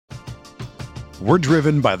We're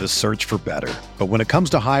driven by the search for better. But when it comes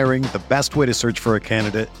to hiring, the best way to search for a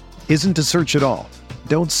candidate isn't to search at all.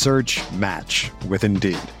 Don't search, match with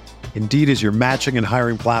Indeed. Indeed is your matching and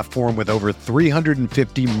hiring platform with over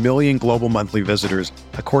 350 million global monthly visitors,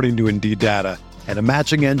 according to Indeed data, and a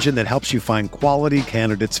matching engine that helps you find quality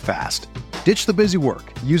candidates fast. Ditch the busy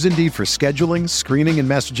work. Use Indeed for scheduling, screening, and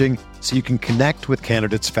messaging so you can connect with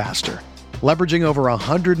candidates faster. Leveraging over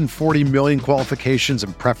 140 million qualifications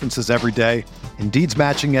and preferences every day, Indeed's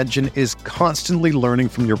matching engine is constantly learning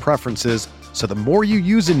from your preferences, so the more you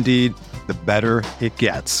use Indeed, the better it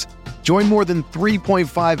gets. Join more than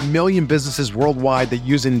 3.5 million businesses worldwide that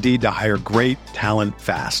use Indeed to hire great talent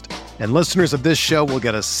fast. And listeners of this show will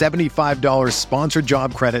get a $75 sponsored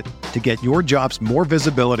job credit to get your jobs more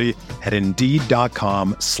visibility at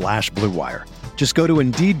Indeed.com/Blue Wire. Just go to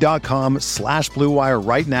Indeed.com/Blue Wire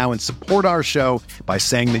right now and support our show by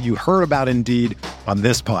saying that you heard about Indeed on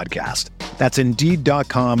this podcast. That's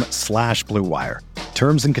Indeed.com/Blue Wire.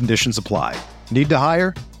 Terms and conditions apply. Need to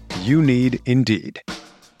hire? You need Indeed.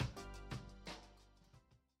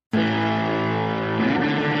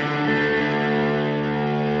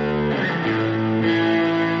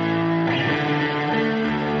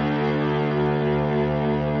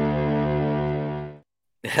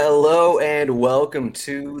 Hello and welcome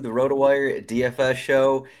to the RotoWire DFS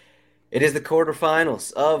show. It is the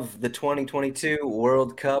quarterfinals of the 2022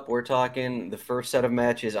 World Cup. We're talking the first set of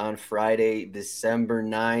matches on Friday, December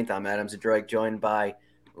 9th. I'm Adam Zadroik, joined by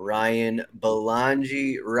Ryan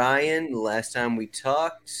Belangi. Ryan, last time we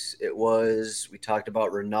talked, we talked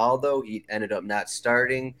about Ronaldo. He ended up not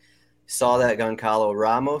starting. Saw that Goncalo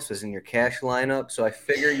Ramos was in your cash lineup, so I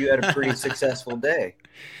figure you had a pretty successful day.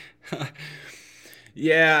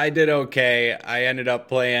 Yeah, I did okay. I ended up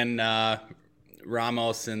playing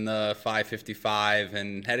Ramos in the 555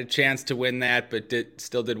 and had a chance to win that, but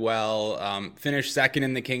still did well. Finished second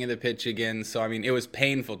in the King of the Pitch again. So, I mean, it was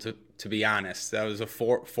painful to be honest. That was a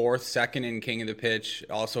fourth second in King of the Pitch.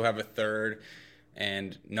 Also have a third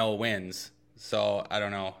and no wins. So, I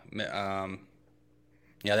don't know.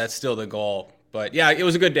 Yeah, that's still the goal. But, yeah, it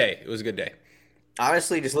was a good day.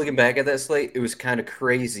 Honestly, just looking back at that slate, it was kind of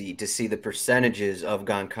crazy to see the percentages of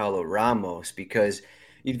Goncalo Ramos, because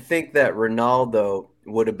you'd think that Ronaldo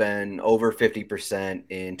would have been over 50%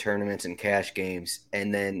 in tournaments and cash games,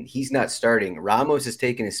 and then he's not starting. Ramos has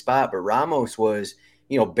taken his spot, but Ramos was,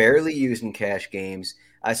 barely used in cash games.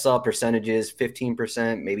 I saw percentages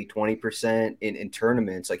 15%, maybe 20% in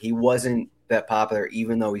tournaments. Like, he wasn't that popular,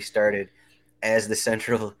 even though he started as the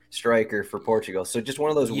central striker for Portugal. So just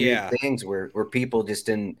one of those weird things where people just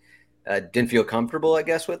didn't feel comfortable, I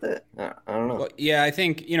guess, with it. I don't know. Well, yeah, I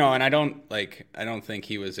think, and I don't think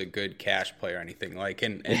he was a good cash player or anything. Like,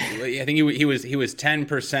 and I think he was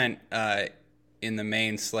 10% in the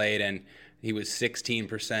main slate, and he was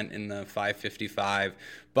 16% in the 555.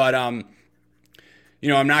 But I'm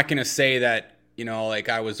not going to say that, like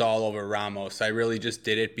I was all over Ramos. I really just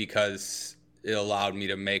did it because it allowed me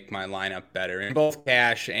to make my lineup better in both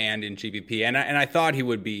cash and in GPP. And I thought he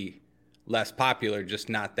would be less popular, just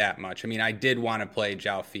not that much. I mean, I did want to play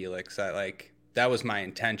João Felix. That was my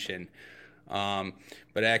intention.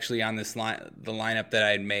 But actually on the lineup that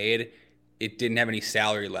I had made, it didn't have any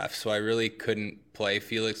salary left. So I really couldn't play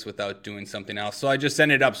Felix without doing something else. So I just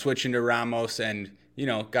ended up switching to Ramos and,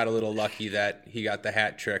 got a little lucky that he got the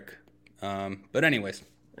hat trick. But anyways.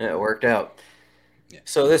 Yeah, it worked out. Yeah.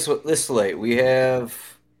 So this slate we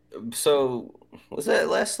have. So was that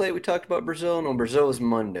last slate we talked about Brazil? No, Brazil is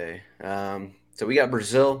Monday. So we got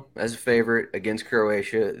Brazil as a favorite against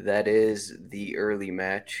Croatia. That is the early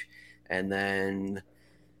match, and then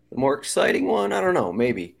the more exciting one, I don't know,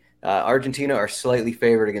 maybe Argentina are slightly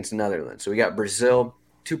favored against the Netherlands. So we got Brazil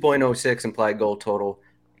 2.06 implied goal total,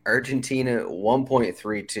 Argentina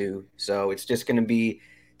 1.32. So it's going to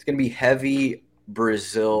be heavy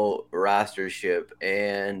Brazil rostership.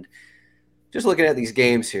 And just looking at these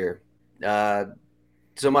games here,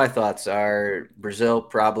 so my thoughts are Brazil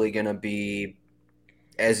probably going to be,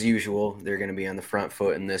 as usual, they're going to be on the front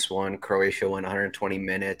foot in this one. Croatia won 120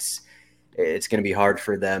 minutes. It's going to be hard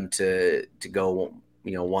for them to go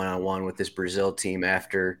one-on-one with this Brazil team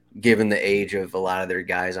after, given the age of a lot of their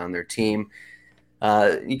guys on their team.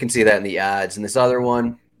 You can see that in the odds. And this other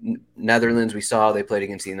one, Netherlands, we saw they played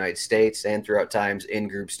against the United States, and throughout times in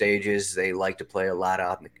group stages, they like to play a lot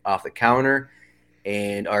off the counter.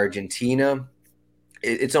 And Argentina,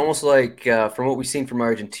 it's almost like from what we've seen from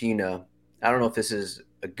Argentina, I don't know if this is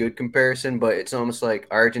a good comparison, but it's almost like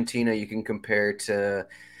Argentina you can compare to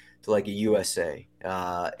like a USA,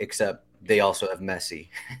 except they also have Messi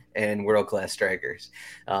and world-class strikers.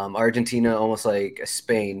 Argentina almost like a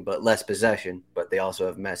Spain, but less possession, but they also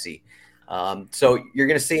have Messi. So you're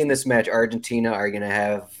going to see in this match, Argentina are going to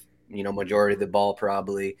have, majority of the ball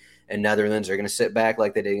probably, and Netherlands are going to sit back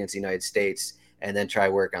like they did against the United States and then try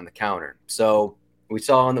work on the counter. So we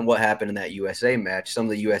saw on what happened in that USA match. Some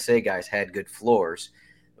of the USA guys had good floors,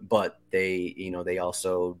 but they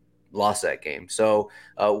also lost that game. So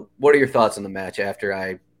what are your thoughts on the match after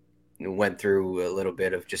I went through a little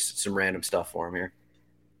bit of just some random stuff for him here?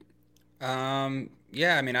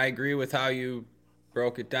 Yeah, I mean, I agree with how you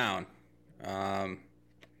broke it down.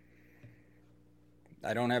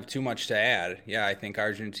 I don't have too much to add. Yeah, I think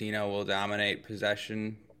Argentina will dominate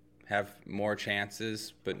possession, have more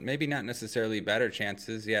chances, but maybe not necessarily better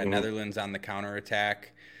chances. Yeah, Netherlands on the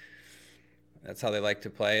counterattack. That's how they like to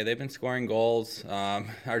play. They've been scoring goals.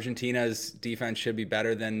 Argentina's defense should be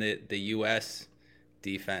better than the U.S.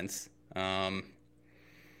 defense. But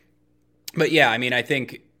yeah, I mean, I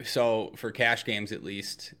think so for cash games at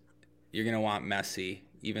least, you're going to want Messi,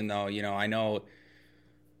 even though, I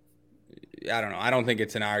don't know. I don't think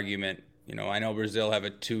it's an argument. I know Brazil have a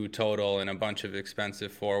 2 total and a bunch of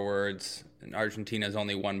expensive forwards, and Argentina's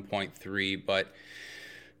only 1.3, but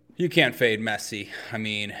you can't fade Messi. I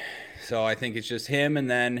mean, so I think it's just him and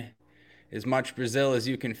then as much Brazil as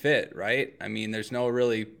you can fit, right? I mean, there's no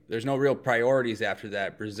real priorities after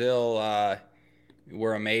that. Brazil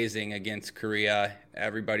were amazing against Korea.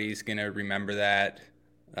 Everybody's going to remember that.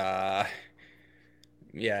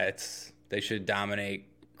 They should dominate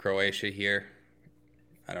Croatia here.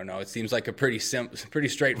 I don't know. It seems like a pretty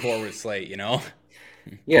straightforward slate,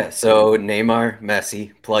 Yeah, so Neymar,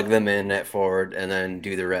 Messi, plug them in at forward and then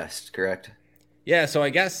do the rest, correct? Yeah, so I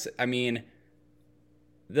guess, I mean,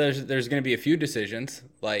 there's going to be a few decisions.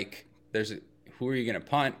 Like, who are you going to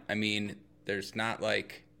punt? I mean, there's not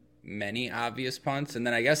like many obvious punts. And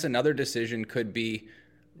then I guess another decision could be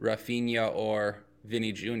Rafinha or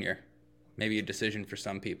Vinny Jr. Maybe a decision for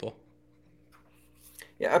some people.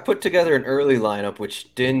 Yeah, I put together an early lineup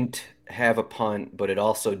which didn't have a punt, but it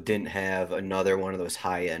also didn't have another one of those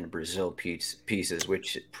high-end Brazil pieces,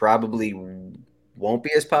 which probably won't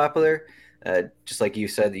be as popular. Just like you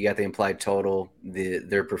said, you got the implied total.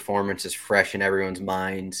 Their performance is fresh in everyone's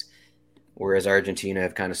minds, whereas Argentina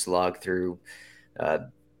have kind of slogged through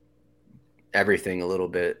everything a little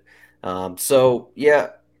bit. So, yeah,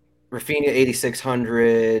 Rafinha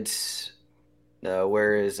 8,600.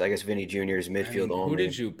 Whereas I guess Vinny Jr. is midfield only. Who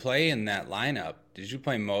did you play in that lineup? Did you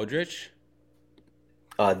play Modric?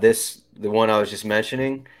 The one I was just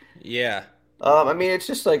mentioning. Yeah. I mean, it's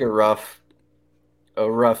just like a rough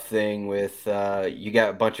thing with you got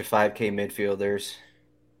a bunch of 5K midfielders.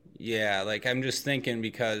 Yeah, like I'm just thinking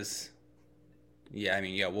because,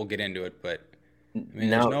 we'll get into it, but I mean,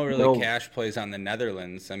 there's no cash plays on the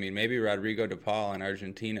Netherlands. I mean, maybe Rodrigo de Paul in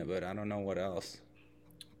Argentina, but I don't know what else.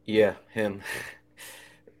 Yeah, him.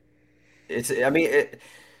 I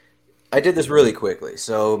did this really quickly,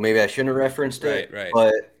 so maybe I shouldn't have referenced it. Right.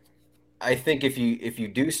 But I think if you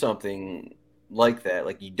do something like that,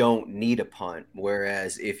 like you don't need a punt.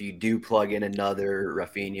 Whereas if you do plug in another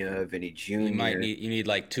Rafinha, Vinny Jr., you need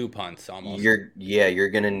like 2 punts almost. You're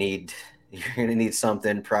gonna need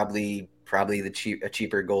something probably a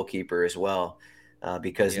cheaper goalkeeper as well,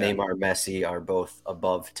 because Neymar, Messi are both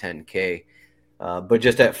above 10K. But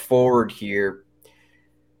just at forward here,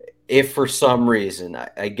 if for some reason,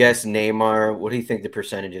 I guess Neymar, what do you think the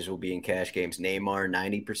percentages will be in cash games? Neymar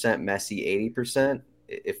 90%, Messi 80%.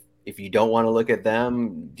 If you don't want to look at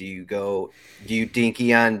them, do you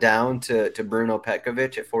dinky on down to Bruno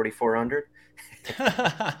Petkovic at 4,400?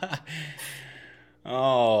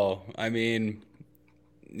 Oh, I mean,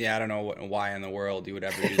 yeah, I don't know why in the world you would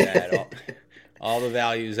ever do that. all the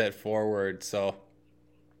values at forward, so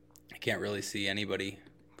I can't really see anybody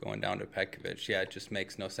going down to Petkovic. Yeah, it just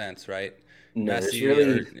makes no sense, right? No,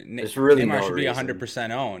 Neymar should be 100%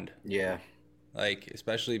 owned. Yeah. Like,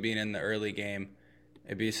 especially being in the early game,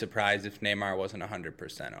 I'd be surprised if Neymar wasn't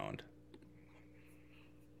 100% owned.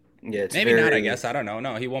 Yeah, maybe not, I guess. I don't know.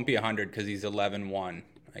 No, he won't be 100 because he's 11-1,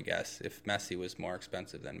 I guess. If Messi was more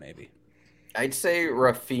expensive, then maybe. I'd say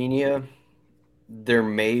Rafinha, there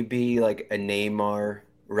may be like a Neymar,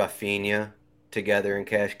 Rafinha together in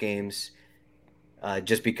cash games,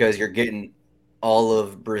 just because you're getting all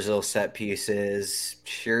of Brazil's set pieces.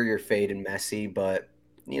 Sure, you're fading Messi, but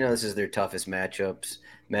this is their toughest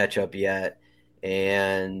matchup yet,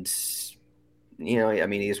 and I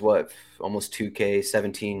mean, he's almost 2K,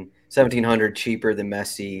 1,700 cheaper than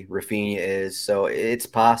Messi. Rafinha is, so it's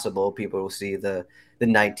possible people will see the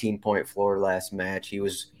 19-point floor last match. He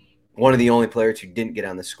was one of the only players who didn't get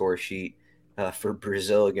on the score sheet for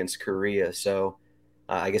Brazil against Korea. So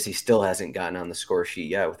I guess he still hasn't gotten on the score sheet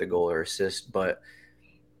yet with a goal or assist. But,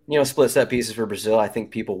 split set pieces for Brazil, I think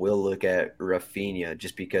people will look at Rafinha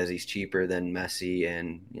just because he's cheaper than Messi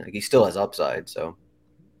and he still has upside. So,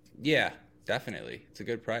 yeah, definitely. It's a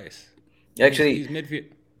good price. Actually, he's midfield.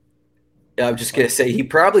 I'm just going to say he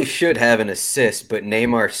probably should have an assist, but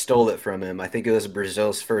Neymar stole it from him. I think it was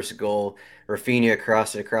Brazil's first goal. Rafinha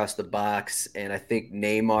crossed it across the box, and I think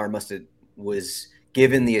Neymar was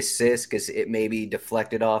given the assist because it maybe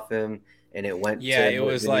deflected off him, and it went to it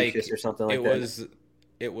was Vinicius or something like that.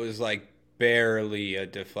 It was like barely a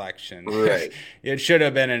deflection. Right. It should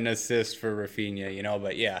have been an assist for Rafinha,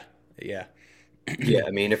 but yeah. Yeah,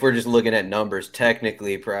 I mean, if we're just looking at numbers,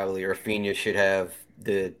 technically probably Rafinha should have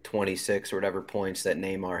the 26 or whatever points that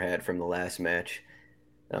Neymar had from the last match.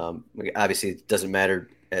 Obviously, it doesn't matter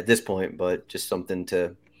at this point, but just something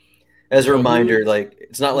as a reminder,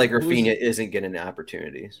 it's not like Rafinha isn't getting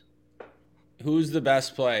opportunities. Who's the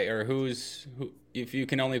best play, or who? If you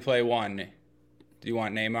can only play one, do you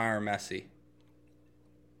want Neymar or Messi?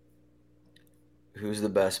 Who's the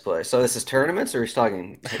best play? So this is tournaments, or he's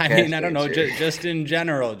talking? I mean, I don't know. Just in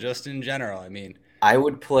general. I mean, I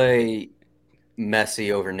would play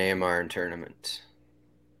Messi over Neymar in tournaments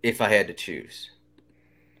if I had to choose.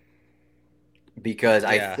 Because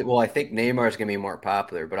I think Neymar is going to be more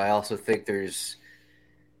popular, but I also think it's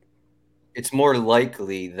more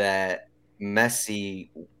likely that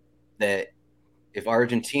if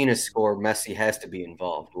Argentina score, Messi has to be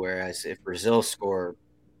involved. Whereas if Brazil score,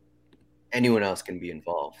 anyone else can be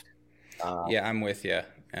involved. I'm with you.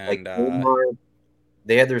 And Neymar,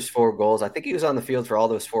 they had those 4 goals. I think he was on the field for all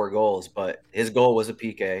those 4 goals, but his goal was a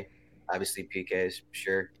PK. Obviously, PKs,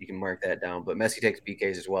 sure, you can mark that down. But Messi takes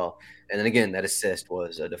PKs as well. And then again, that assist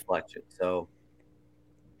was a deflection. So,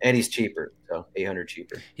 and he's cheaper, so 800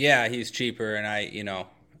 cheaper. Yeah, he's cheaper, and I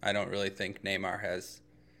don't really think Neymar has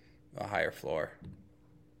a higher floor.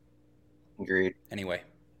 Agreed. Anyway.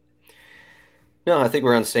 No, I think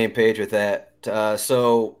we're on the same page with that.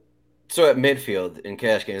 So at midfield in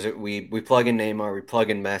cash games, we plug in Neymar, we plug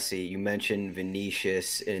in Messi. You mentioned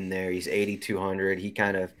Vinicius in there. He's 8,200. He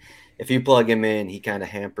kind of, if you plug him in, he kind of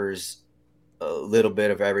hampers a little bit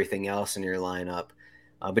of everything else in your lineup.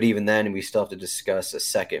 But even then, we still have to discuss a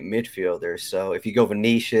second midfielder. So if you go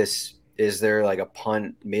Vinicius, is there like a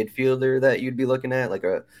punt midfielder that you'd be looking at? Like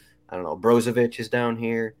Brozovic is down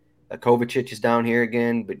here. Kovacic is down here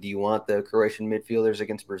again. But do you want the Croatian midfielders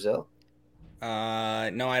against Brazil?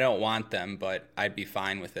 No, I don't want them, but I'd be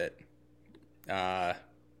fine with it. I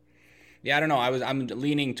don't know. I'm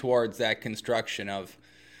leaning towards that construction of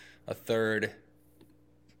a third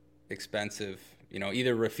expensive,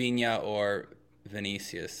 either Rafinha or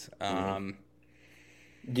Vinicius.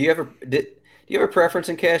 Do you have a preference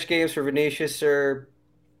in cash games for Vinicius or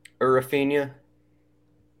Rafinha?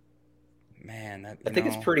 Man, I think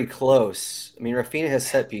it's pretty close. I mean, Rafinha has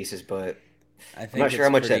set pieces, but I'm not sure how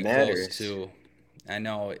much that matters. Too. I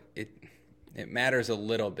know it matters a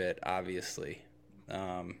little bit, obviously.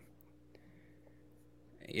 I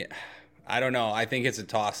don't know. I think it's a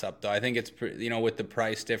toss-up, though. I think it's with the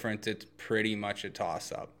price difference, it's pretty much a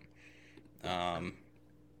toss-up.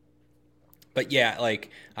 But yeah,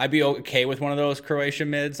 I'd be okay with one of those Croatian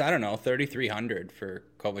mids. I don't know, 3,300 for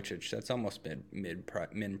Kovacic. That's almost mid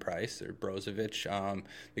price, or Brozovic.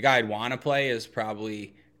 The guy I'd want to play is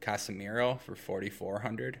probably Casemiro for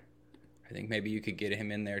 4,400. I think maybe you could get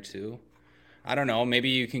him in there too. I don't know. Maybe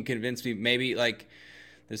you can convince me. Maybe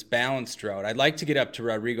this balanced route. I'd like to get up to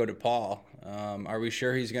Rodrigo de Paul. Are we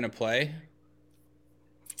sure he's going to play?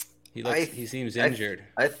 He seems injured.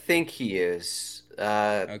 I think he is.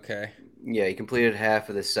 Okay. Yeah, he completed half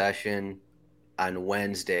of the session on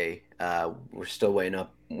Wednesday. We're still waiting on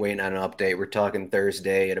an update. We're talking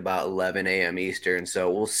Thursday at about 11 a.m. Eastern,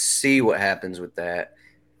 so we'll see what happens with that.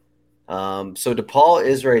 So DePaul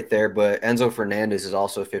is right there, but Enzo Fernandez is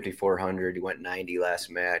also 5,400. He went 90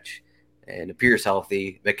 last match and appears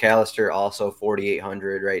healthy. McAllister also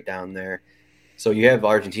 4,800 right down there. So you have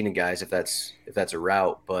Argentina guys if that's a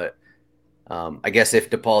route, but I guess if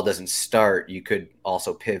DePaul doesn't start, you could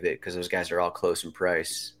also pivot because those guys are all close in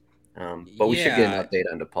price. But we should get an update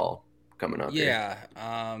on DePaul coming up. Yeah.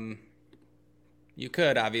 You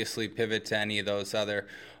could obviously pivot to any of those other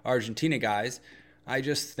Argentina guys. I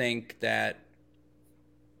just think that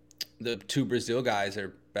the 2 Brazil guys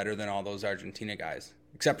are better than all those Argentina guys,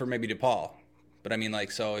 except for maybe DePaul. But I mean,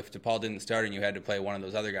 so if DePaul didn't start and you had to play one of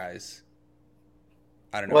those other guys,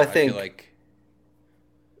 I don't know. Well, I feel like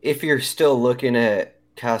if you're still looking at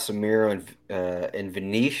Casemiro and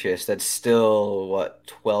Vinicius, that's still what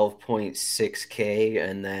 12.6K,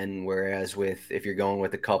 and then whereas with if you're going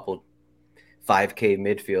with a couple 5K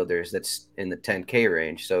midfielders, that's in the 10K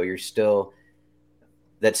range. So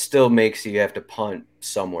that still makes you have to punt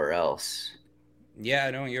somewhere else. Yeah,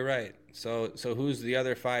 no, you're right. So who's the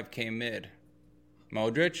other 5K mid?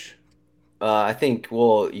 Modric? I think,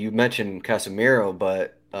 well, you mentioned Casemiro,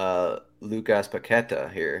 but Lucas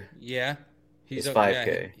Paqueta here Yeah, is yeah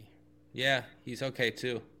 5K. yeah he's okay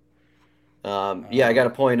too. Yeah, I got to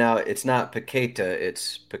Um, point out it's not Paqueta,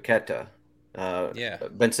 it's Paqueta. yeah,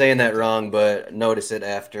 I've been saying that Paqueta. wrong, but notice it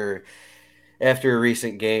after a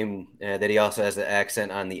recent game that he also has the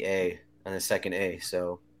accent on the A, on the second A.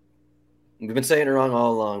 So we've been saying it wrong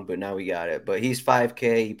all along, but now we got it. But he's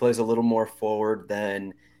 5K. He plays a little more forward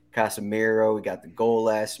than Casemiro. We got the goal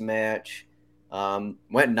last match.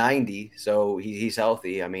 Went 90, so he's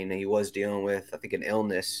healthy. I mean, he was dealing with, I think, an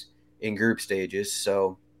illness in group stages.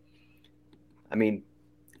 So, I mean,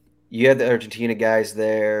 you had the Argentina guys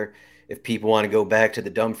there. If people want to go back to the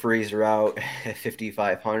Dumfries route at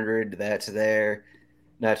 5,500, that's there.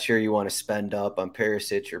 Not sure you want to spend up on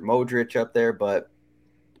Perisic or Modric up there, but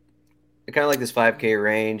I kind of like this 5K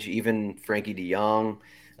range. Even Frankie De Jong,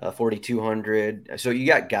 4,200. So you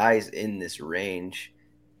got guys in this range.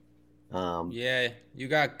 Um, Yeah, you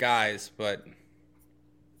got guys, but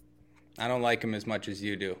I don't like him as much as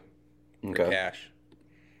you do for okay. cash.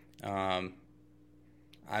 Um,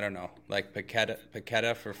 I don't know, like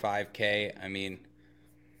Paqueta for 5K. I mean,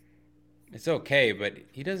 it's okay, but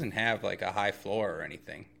he doesn't have like a high floor or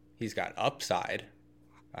anything. He's got upside.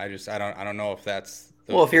 I don't know if that's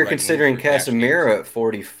Well, if the you're right move considering for cash games. Casemiro at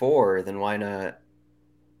 44, then why not?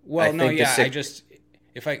 I Well, no, think the yeah, I six. just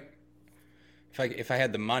if I if I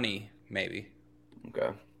had the money, maybe.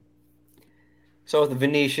 Okay. So with the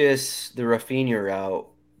Vinicius, the Rafinha route,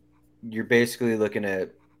 you're basically looking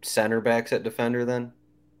at center backs at defender then?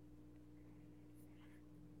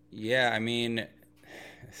 Yeah, I mean,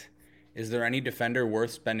 is there any defender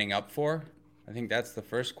worth spending up for? I think that's the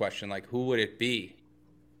first question. Like, who would it be?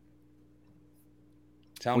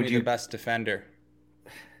 Tell Would me the you best defender.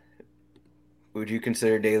 would you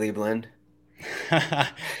consider Daily Blind?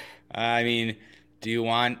 I mean, do you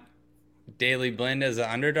want Daily Blind as an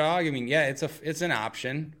underdog? I mean, yeah, it's an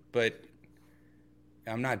option, but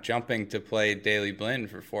I'm not jumping to play Daily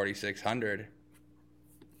Blind for 4,600.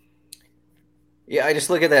 Yeah, I just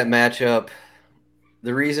look at that matchup.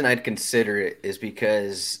 The reason I'd consider it is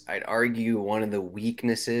because I'd argue one of the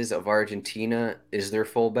weaknesses of Argentina is their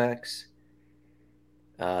fullbacks.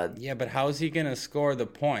 Uh, Yeah, but how's he gonna score the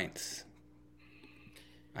points?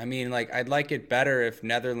 I mean, like, I'd like it better if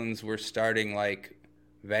Netherlands were starting like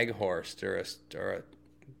Veghorst or a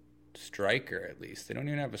striker at least. They don't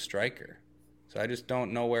even have a striker, so I just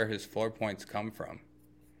don't know where his floor points come from.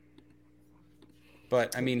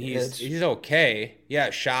 But I mean, it's he's okay. Yeah,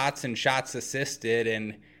 shots and shots assisted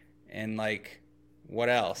and like what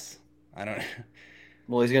else? I don't.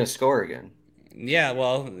 well, he's going to score again. Yeah,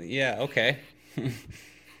 well, yeah, okay.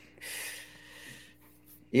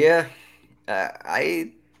 Yeah,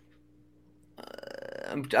 I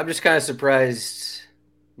I'm just kind of surprised.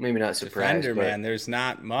 Maybe not surprised, Defender, but man, there's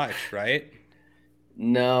not much, right?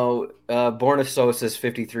 no. Borna Sosa's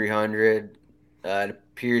 5,300. It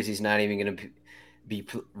appears he's not even going to be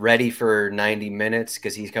ready for 90 minutes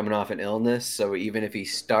because he's coming off an illness. So even if he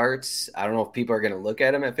starts, I don't know if people are going to look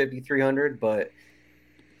at him at 5,300, but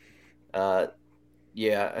uh,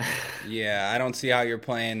 yeah. Yeah, I don't see how you're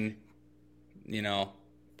playing, you know,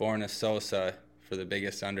 Borna Sosa for the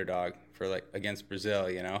biggest underdog for like against Brazil,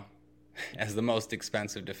 as the most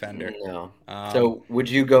expensive defender. No. Um, So would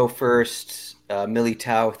you go first?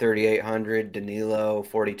 Militao 3,800, Danilo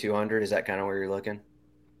 4,200. Is that kind of where you're looking,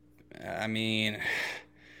 I mean,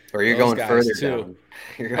 or you're those going guys further too. down?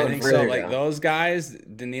 You're I going think so. further Like down. those guys,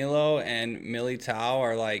 Danilo and Militao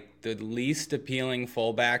are like the least appealing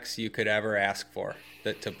fullbacks you could ever ask for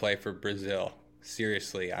to play for Brazil.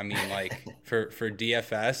 Seriously, I mean, like for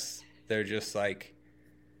DFS, they're just like,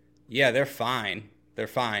 yeah, they're fine. They're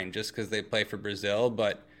fine just because they play for Brazil.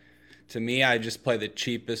 But to me, I just play the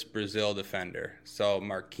cheapest Brazil defender. So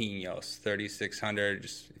Marquinhos, 3,600.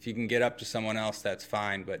 Just if you can get up to someone else, that's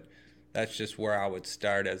fine. But that's just where I would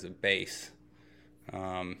start as a base.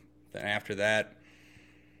 Then after that,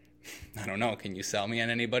 I don't know. Can you sell me on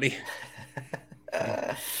anybody?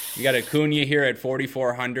 You got Acuna here at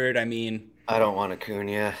 4,400. I mean, I don't want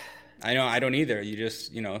Acuna. I know I don't either. You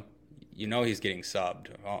just he's getting subbed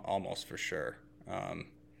almost for sure.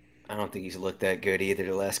 I don't think he's looked that good either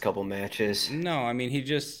the last couple matches. No, I mean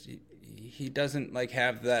he doesn't like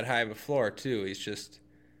have that high of a floor too. He's just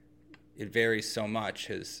it varies so much,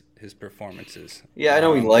 his performances. Yeah, I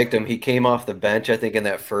know we liked him. He came off the bench, I think, in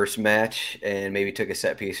that first match and maybe took a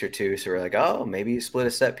set piece or two. So we're like, oh, maybe he split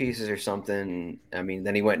a set pieces or something. I mean,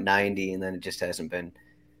 then he went 90 and then it just hasn't been,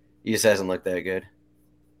 he just hasn't looked that good.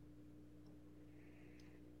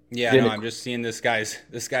 Yeah, no, I'm just seeing this guy's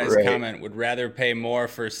right. comment. Would rather pay more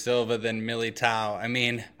for Silva than Militao. I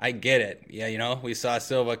mean, I get it. Yeah, we saw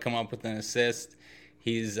Silva come up with an assist.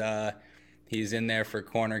 He's in there for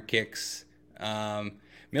corner kicks.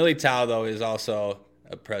 Militao though is also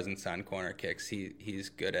a presence on corner kicks. He's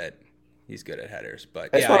good at headers. But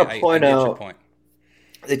I just want to point I get out your point.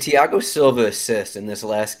 The Thiago Silva assist in this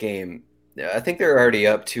last game. I think they're already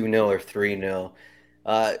up 2-0 or 3-0.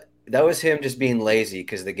 That was him just being lazy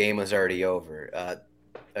because the game was already over.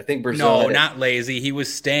 I think Brazil. No, not lazy. He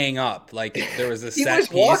was staying up. Like there was a he set was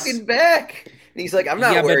piece. walking back. And he's like, I'm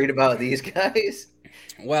not worried about these guys.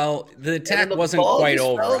 Well, the attack wasn't quite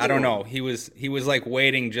over. I don't know. He was like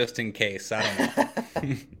waiting just in case. I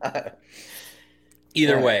don't know.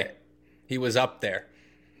 Either way, he was up there.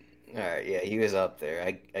 All right, yeah, he was up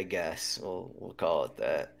there. I guess we'll call it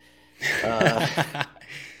that.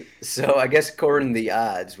 So I guess according to the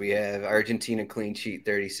odds, we have Argentina clean sheet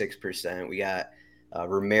 36%. We got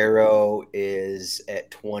Romero is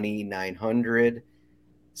at 2,900.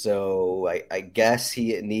 So I guess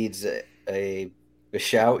he needs a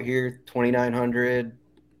shout here, 2,900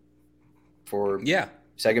 for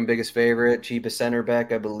second biggest favorite, cheapest center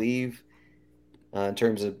back, I believe, in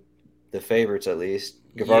terms of the favorites at least.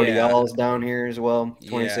 Gavardiol is down here as well,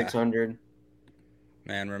 2,600.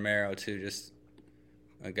 Man, Romero too, just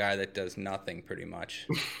a guy that does nothing pretty much.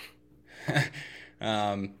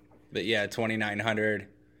 But yeah, 2,900.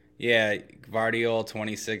 Yeah, Gavardiol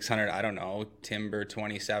 2,600. I don't know. Timber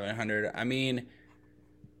 2,700. I mean,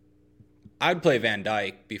 I'd play Van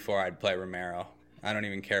Dijk before I'd play Romero. I don't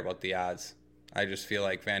even care about the odds. I just feel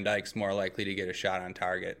like Van Dijk's more likely to get a shot on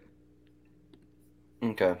target.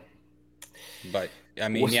 Okay. But I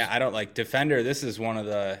mean, I don't like defender. This is one of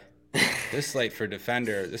the this slate for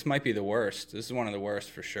defender. This might be the worst. This is one of the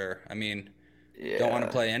worst for sure. I mean, don't want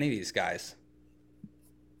to play any of these guys.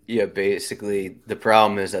 Yeah, basically the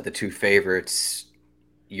problem is that the two favorites,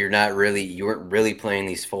 you weren't really playing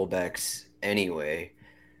these fullbacks anyway.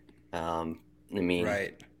 I mean,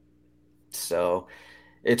 right. So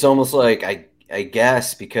it's almost like I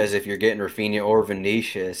guess because if you're getting Rafinha or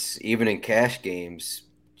Vinicius, even in cash games,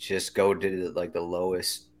 just go to like the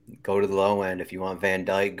lowest. Go to the low end. If you want Van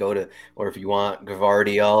Dijk, or if you want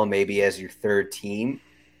Gavardiol, maybe as your third team.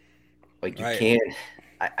 Like you can,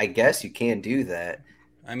 I guess you can do that.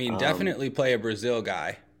 I mean, definitely play a Brazil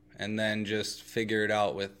guy, and then just figure it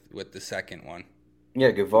out with the second one.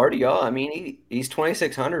 Yeah, Gavardiol. I mean, he's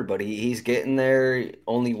 2,600, but he's getting there.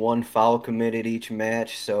 Only one foul committed each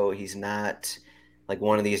match, so he's not like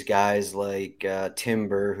one of these guys like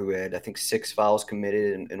Timber, who had I think 6 fouls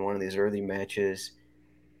committed in one of these early matches.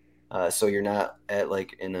 So you're not at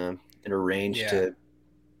like in a range to.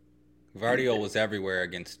 Gavardiol was everywhere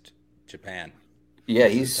against Japan. Yeah,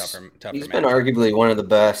 he's been arguably one of the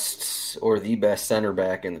best or the best center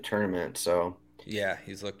back in the tournament. So yeah,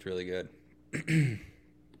 he's looked really good.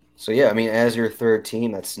 So yeah, I mean, as your third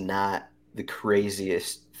team, that's not the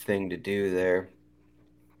craziest thing to do there.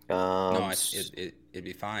 No, it'd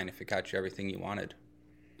be fine if it got you everything you wanted.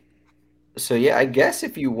 So yeah, I guess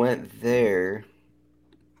if you went there.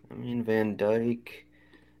 I mean, Van Dijk,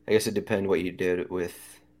 I guess it depends what you did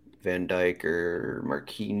with Van Dijk or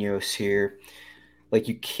Marquinhos here. Like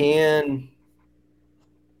you can,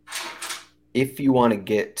 if you want to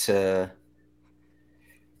get to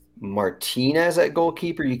Martinez at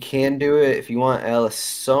goalkeeper, you can do it. If you want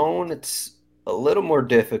Alisson, it's a little more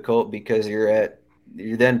difficult because you're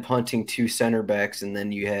then punting 2 center backs and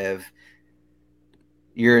then you're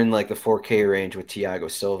in like the 4K range with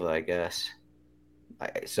Thiago Silva, I guess.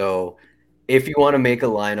 So if you want to make a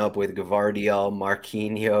lineup with Gavardiol,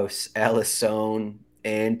 Marquinhos, Alisson,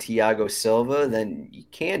 and Thiago Silva, then you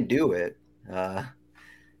can do it.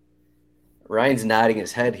 Ryan's nodding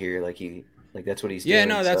his head here, like that's what he's doing. Yeah,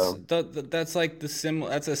 no, that's like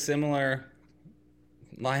that's a similar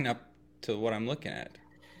lineup to what I'm looking at.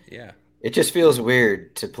 Yeah. It just feels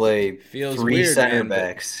weird to play 3 center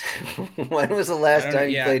backs. When was the last time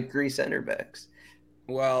you played 3 center backs?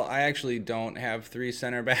 Well, I actually don't have 3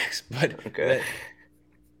 center backs, but okay.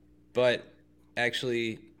 But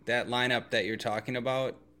actually, that lineup that you're talking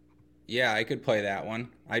about, yeah, I could play that one.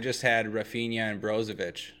 I just had Rafinha and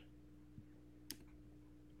Brozovic.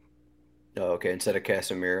 Oh, okay. Instead of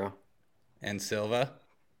Casemiro and Silva.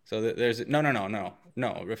 So there's no.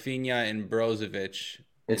 Rafinha and Brozovic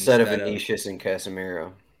instead of Vinicius and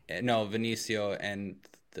Casemiro. No, Vinicio and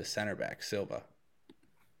the center back, Silva.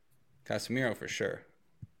 Casemiro for sure.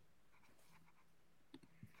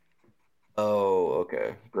 Oh,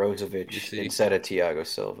 okay. Brozovic instead of Thiago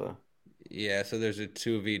Silva. Yeah, so there's a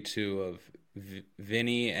 2v2 of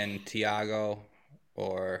Vinny and Thiago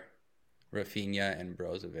or Rafinha and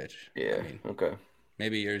Brozovic. Yeah, okay.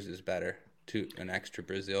 Maybe yours is better. An extra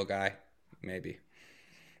Brazil guy, maybe.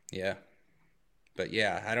 Yeah. But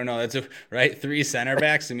yeah, I don't know. That's right. 3 center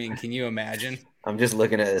backs. I mean, can you imagine? I'm just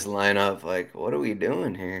looking at this lineup like, what are we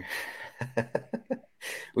doing here?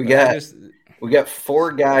 We got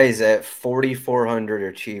 4 guys at 4,400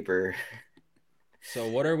 or cheaper. So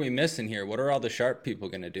what are we missing here? What are all the sharp people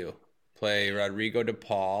going to do? Play Rodrigo de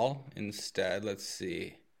Paul instead? Let's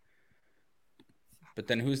see. But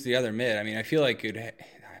then who's the other mid? I mean, I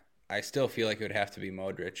still feel like it would have to be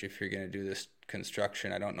Modric if you're going to do this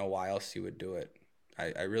construction. I don't know why else you would do it.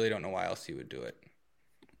 I really don't know why else you would do it.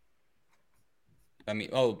 I mean,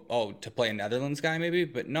 to play a Netherlands guy maybe,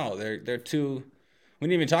 but no, they're too. We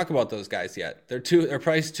didn't even talk about those guys yet. They're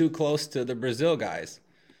priced too close to the Brazil guys,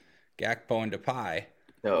 Gakpo and Depay.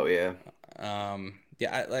 Oh yeah.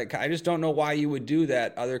 I just don't know why you would do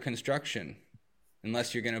that other construction,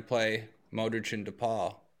 unless you're gonna play Modric and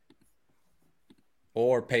DePaul,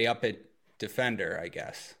 or pay up at defender. I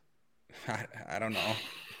guess. I don't know.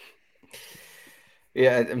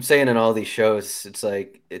 Yeah, I'm saying in all these shows,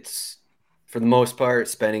 it's for the most part,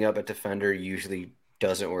 spending up at defender usually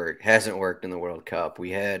doesn't work. Hasn't worked in the World Cup.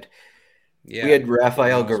 We had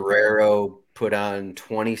Rafael Guerrero put on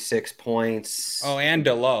 26 points. Oh, and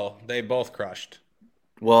Dalot. They both crushed.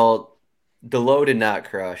 Well, Dalot did not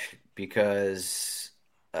crush because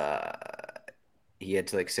he had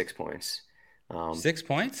 6 points. 6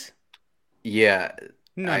 points? Yeah.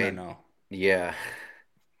 No. Yeah.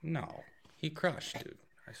 No. He crushed, dude.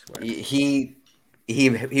 I swear.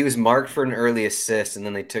 He was marked for an early assist, and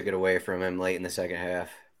then they took it away from him late in the second half.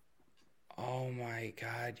 Oh my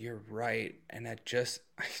God, you're right. And I just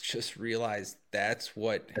realized that's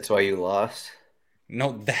why you lost.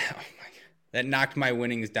 No, that knocked my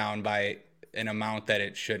winnings down by an amount that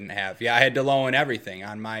it shouldn't have. Yeah, I had Dalot and everything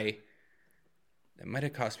on my. It might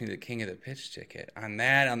have cost me the king of the pitch ticket on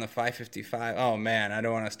the 555. Oh man, I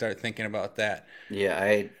don't want to start thinking about that. Yeah,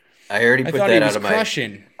 I already put that out of my.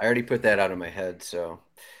 I already put that out of my head. So,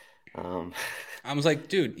 I was like,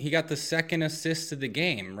 dude, he got the second assist of the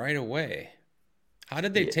game right away. How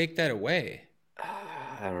did they take that away?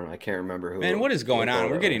 I don't know. I can't remember who. Man, what is going on?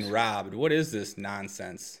 We're getting robbed. What is this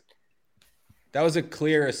nonsense? That was a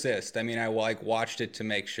clear assist. I mean, I watched it to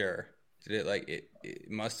make sure. Did it it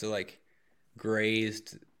must have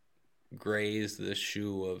grazed the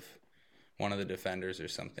shoe of one of the defenders or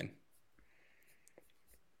something.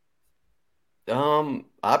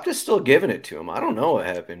 Opta's still giving it to him. I don't know what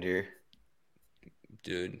happened here.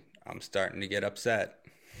 Dude, I'm starting to get upset.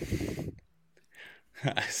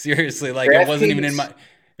 Seriously, it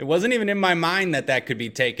wasn't even in my mind that could be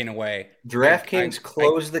taken away. DraftKings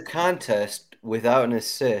closed the contest without an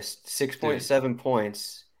assist, 6.7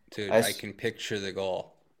 points. Dude, I can picture the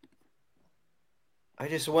goal. I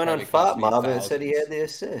just went on FotMob and it said he had the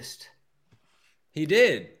assist. He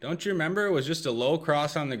did. Don't you remember? It was just a low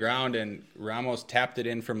cross on the ground and Ramos tapped it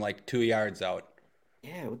in from 2 yards out.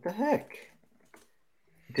 Yeah, what the heck?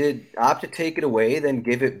 Did Opta take it away, then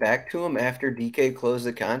give it back to him after DK closed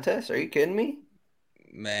the contest? Are you kidding me?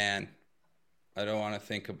 Man, I don't want to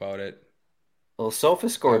think about it. Well,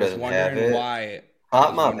 SofaScore doesn't have it. Why?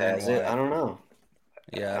 FotMob has it. I don't know.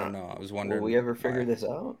 Yeah, I don't know. I was wondering. Will we ever figure this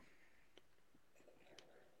out?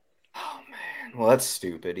 Oh, man. Well, that's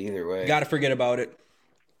stupid either way. Got to forget about it.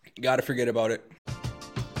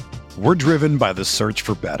 We're driven by the search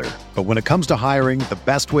for better. But when it comes to hiring, the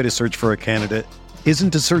best way to search for a candidate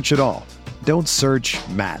isn't to search at all. Don't search,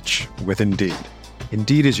 match with Indeed.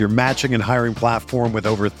 Indeed is your matching and hiring platform with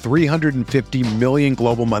over 350 million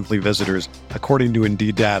global monthly visitors, according to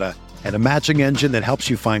Indeed data, and a matching engine that helps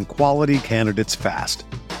you find quality candidates fast.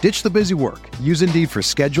 Ditch the busy work. Use Indeed for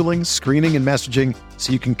scheduling, screening, and messaging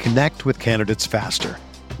so you can connect with candidates faster.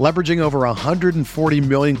 Leveraging over 140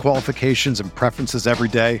 million qualifications and preferences every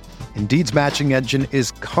day, Indeed's matching engine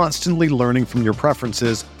is constantly learning from your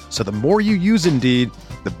preferences, so the more you use Indeed,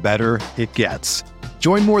 the better it gets.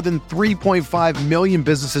 Join more than 3.5 million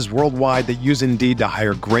businesses worldwide that use Indeed to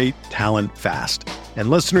hire great talent fast. And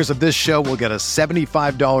listeners of this show will get a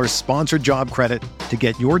 $75 sponsored job credit to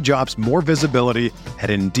get your jobs more visibility at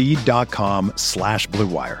Indeed.com/Blue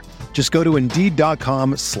Wire. Just go to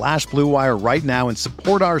Indeed.com/Blue Wire right now and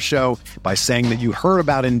support our show by saying that you heard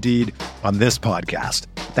about Indeed on this podcast.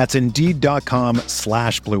 That's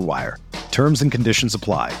Indeed.com/Blue Wire. Terms and conditions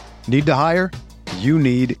apply. Need to hire? You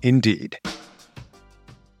need Indeed.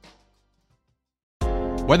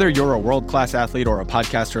 Whether you're a world-class athlete or a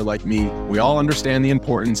podcaster like me, we all understand the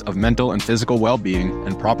importance of mental and physical well-being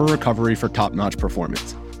and proper recovery for top-notch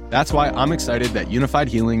performance. That's why I'm excited that Unified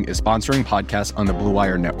Healing is sponsoring podcasts on the Blue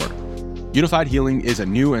Wire Network. Unified Healing is a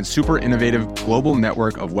new and super innovative global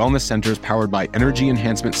network of wellness centers powered by Energy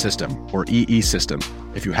Enhancement System, or EE System.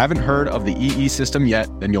 If you haven't heard of the EE System yet,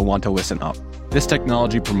 then you'll want to listen up. This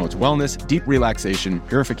technology promotes wellness, deep relaxation,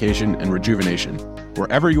 purification, and rejuvenation.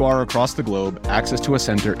 Wherever you are across the globe, access to a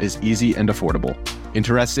center is easy and affordable.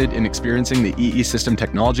 Interested in experiencing the EE System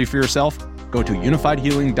technology for yourself? Go to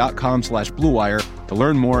unifiedhealing.com/bluewire to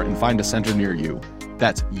learn more and find a center near you.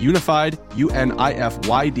 That's unified,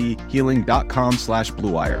 UNIFYD,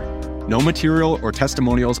 healing.com/bluewire. No material or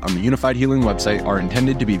testimonials on the Unified Healing website are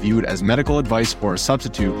intended to be viewed as medical advice or a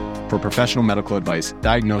substitute for professional medical advice,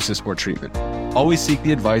 diagnosis, or treatment. Always seek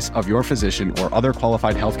the advice of your physician or other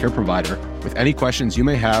qualified healthcare provider with any questions you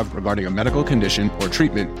may have regarding a medical condition or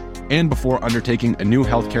treatment and before undertaking a new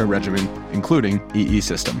healthcare regimen, including EE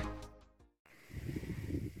System.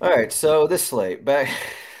 All right, so this slate, back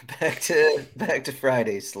to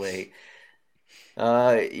Friday's slate.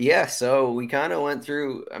 So we kind of went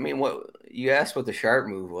through. I mean, what you asked what the sharp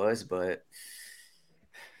move was, but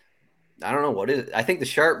I don't know what is. I think the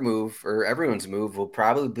sharp move, or everyone's move, will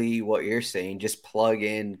probably be what you're saying. Just plug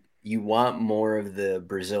in. You want more of the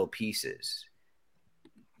Brazil pieces.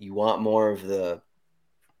 You want more of the,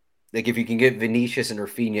 like, if you can get Vinicius and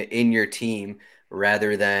Rafinha in your team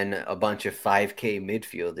rather than a bunch of 5K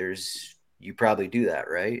midfielders, you probably do that,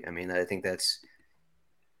 right? I mean, I think that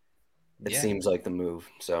seems like the move.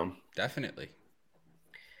 So definitely.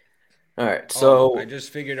 All right. So I just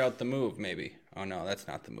figured out the move. Maybe. Oh no, that's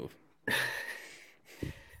not the move.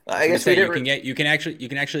 I guess you can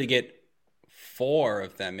actually get 4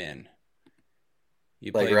 of them in.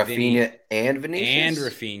 You like play Rafinha and Vinicius and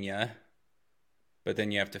Rafinha, but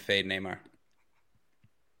then you have to fade Neymar.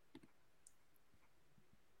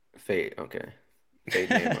 Fade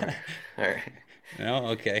Neymar. All right. No,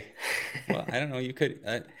 okay. Well, I don't know. You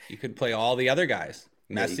could play all the other guys: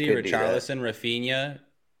 Messi, Richarlison, Rafinha,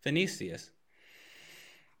 Vinicius.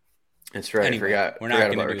 That's right. Anyway, I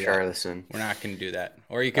forgot about Richarlison. We're not going to do that.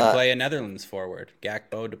 Or you could play a Netherlands forward: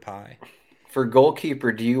 Gakpo, Depay. For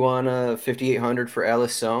goalkeeper, do you want a 5,800 for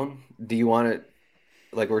Alisson? Do you want it?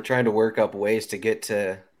 Like, we're trying to work up ways to get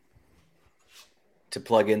to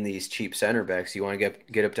plug in these cheap center backs. You want to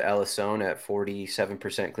get up to Alisson at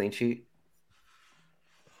 47% clean sheet?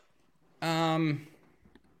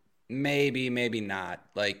 Maybe not.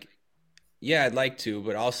 Like, yeah, I'd like to,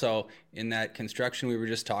 but also in that construction we were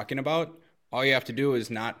just talking about, all you have to do is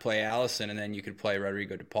not play Alisson, and then you could play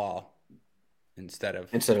Rodrigo de Paul instead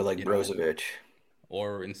of like Brozovic,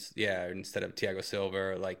 or instead of Thiago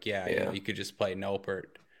Silva. You could just play Noppert,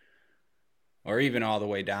 or even all the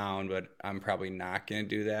way down. But I'm probably not going to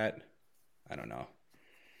do that. I don't know.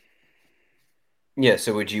 Yeah.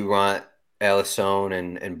 So would you want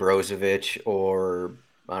Alisson and Brozovic, or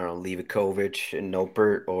I don't know, Livakovic and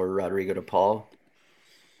Noppert, or Rodrigo de Paul?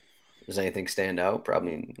 Does anything stand out?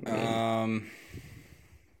 Probably.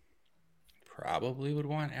 Probably would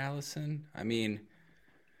want Alisson. I mean,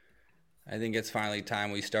 I think it's finally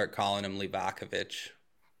time we start calling him Livakovic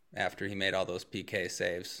after he made all those PK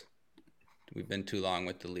saves. We've been too long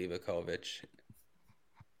with the Livakovic.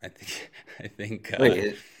 I think.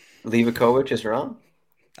 Wait, Livakovic is wrong?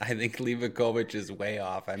 I think Livakovic is way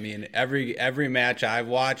off. I mean, every match I've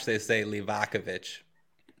watched, they say Livakovic.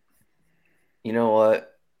 You know what?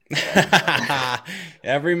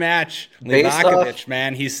 Every match, Livakovic,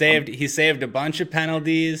 man, he saved a bunch of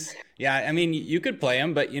penalties. Yeah, I mean, you could play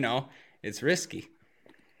him, but it's risky.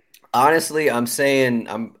 Honestly, I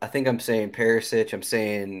think I'm saying Perisic. I'm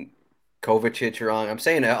saying Kovacic wrong. I'm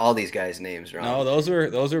saying all these guys' names wrong. No, those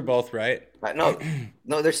are both right. No,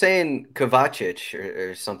 they're saying Kovacic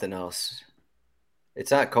or something else.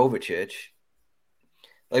 It's not Kovacic.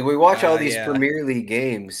 Like, we watch all these Premier League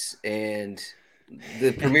games, and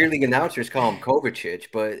the Premier League announcers call him Kovacic,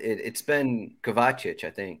 but it's been Kovacic,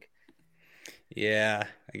 I think. Yeah,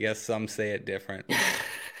 I guess some say it different.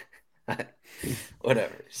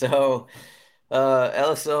 Whatever. So,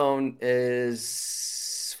 Alisson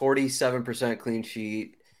is 47% clean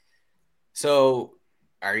sheet. So,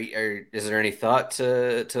 is there any thought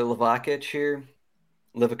to Livakovic here?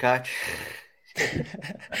 Livakovic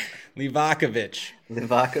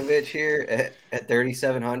here at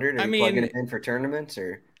 3,700. Are you plugging it in for tournaments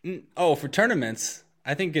or? Oh, for tournaments,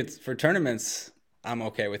 I think for tournaments, I'm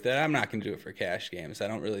okay with it. I'm not going to do it for cash games. I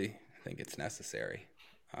don't really think it's necessary.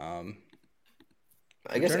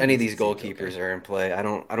 I guess any of these goalkeepers are in play. I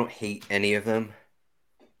don't hate any of them.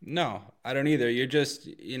 No, I don't either. You're just,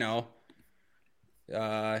 you're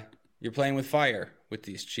playing with fire with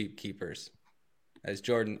these cheap keepers. As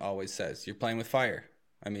Jordan always says, you're playing with fire.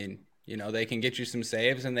 I mean, they can get you some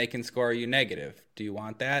saves and they can score you negative. Do you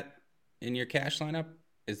want that in your cash lineup?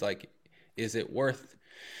 Is it worth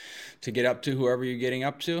to get up to whoever you're getting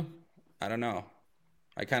up to? I don't know.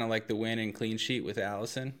 I kind of like the win and clean sheet with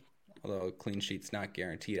Allison, although a clean sheet's not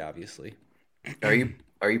guaranteed, obviously. Are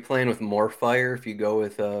you playing with more fire if you go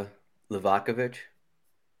with Livakovic?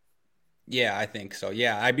 Yeah, I think so.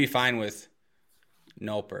 Yeah, I'd be fine with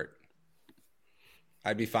Noppert.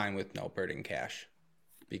 I'd be fine with Noppert in cash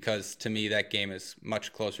because to me that game is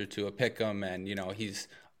much closer to a pick'em, and he's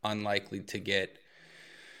unlikely to get,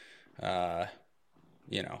 they're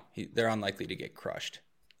unlikely to get crushed.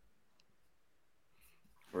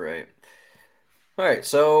 Right. All right.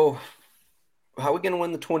 So, how are we going to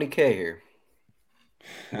win the 20K here?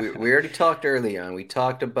 We already talked early on. We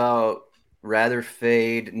talked about rather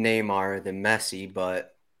fade Neymar than Messi,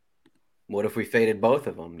 but what if we faded both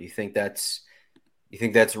of them? Do you think that's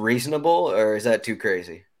reasonable, or is that too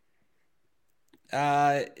crazy?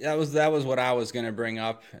 That was what I was going to bring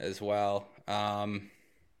up as well. I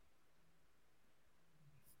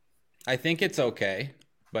think it's okay,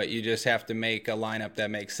 but you just have to make a lineup that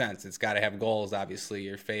makes sense. It's got to have goals, obviously.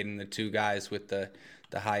 You're fading the two guys with the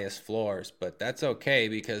highest floors, but that's okay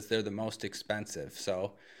because they're the most expensive.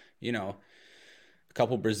 So, a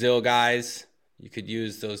couple Brazil guys. You could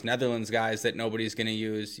use those Netherlands guys that nobody's going to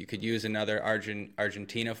use. You could use another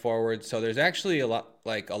Argentina forward. So there's actually a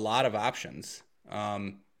lot of options.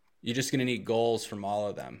 You're just going to need goals from all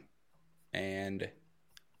of them.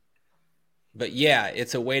 But yeah,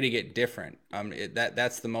 it's a way to get different.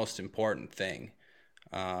 That's the most important thing.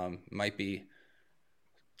 Might be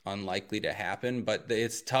unlikely to happen, but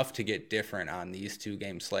it's tough to get different on these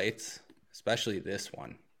 2-game slates, especially this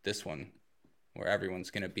one where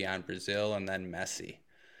everyone's going to be on Brazil and then Messi.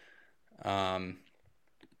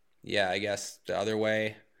 Yeah, I guess the other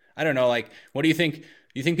way, I don't know. What do you think?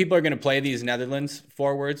 Do you think people are going to play these Netherlands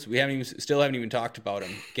forwards? We still haven't even talked about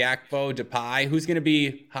them. Gakpo, Depay. Who's going to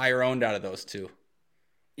be higher owned out of those two?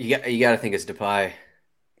 You got to think it's Depay.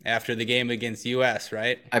 After the game against U.S.,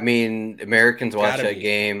 right? I mean, Americans watch that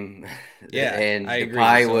game. Yeah, and I agree.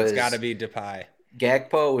 Depay it's got to be Depay.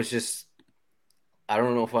 Gakpo was just, I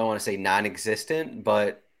don't know if I want to say non-existent,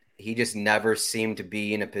 but he just never seemed to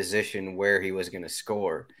be in a position where he was going to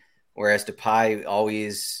score. Whereas Depay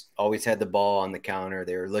always had the ball on the counter.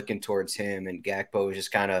 They were looking towards him, and Gakpo was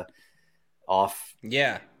just kind of off.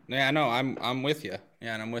 Yeah, no, I'm with you.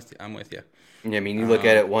 Yeah, and I'm with you. I mean, you look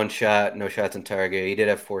at it, one shot, no shots on target. He did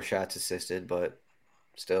have 4 shots assisted, but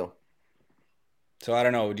still. So I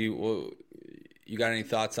don't know. You got any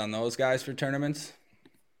thoughts on those guys for tournaments?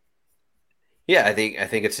 Yeah, I think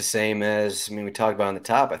it's the same as, we talked about on the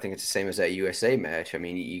top. I think it's the same as that USA match. I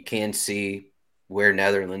mean, you can see where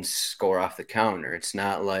Netherlands score off the counter. It's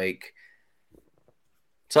not like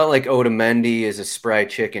Otamendi is a spry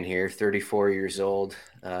chicken here, 34 years old,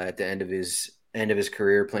 at the end of his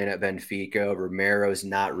career playing at Benfica. Romero's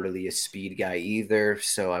not really a speed guy either,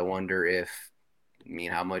 so I wonder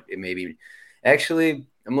how much it may be. Actually,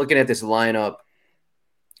 I'm looking at this lineup.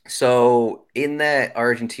 So in that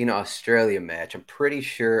Argentina-Australia match, I'm pretty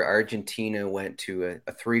sure Argentina went to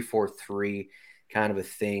a 3-4-3 kind of a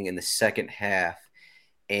thing in the second half.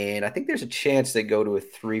 And I think there's a chance they go to a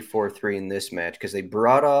 3-4-3 in this match because they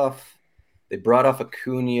brought off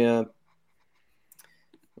Acuna.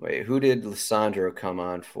 Wait, who did Lissandro come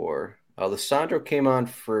on for? Lissandro came on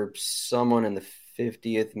for someone in the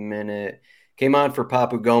 50th minute. Came on for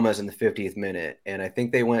Papu Gomez in the 50th minute, and I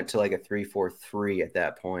think they went to like a 3-4-3 at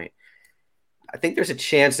that point. I think there's a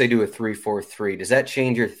chance they do a 3-4-3. Does that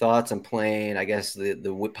change your thoughts on playing, I guess,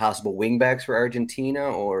 the possible wingbacks for Argentina,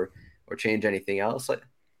 or change anything else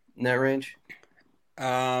in that range?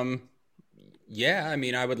 Yeah, I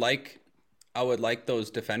mean, I would like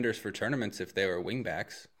those defenders for tournaments if they were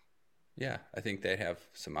wingbacks. Yeah, I think they have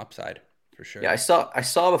some upside for sure. Yeah, I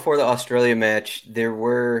saw before the Australia match there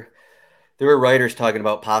were writers talking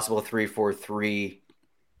about possible 3-4-3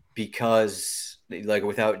 because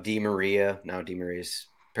without Di Maria. Now Di Maria's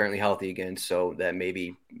apparently healthy again, so that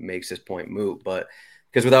maybe makes this point moot. But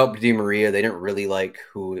because without Di Maria, they didn't really like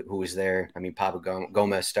who was there. I mean, Papu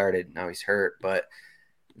Gomez started, now he's hurt, but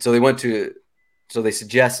so they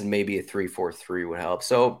suggested maybe a 3-4-3 would help.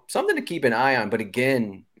 So something to keep an eye on. But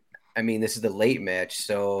again, I mean, this is the late match,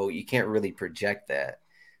 so you can't really project that.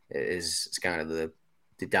 Is kind of the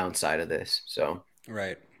downside of this. So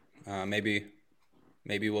right, maybe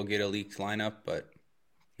we'll get a leaked lineup, but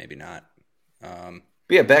maybe not. But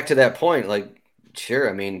yeah, back to that point, like, sure,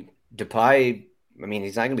 I mean, Depay, I mean,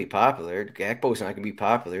 he's not going to be popular. Gakpo's not going to be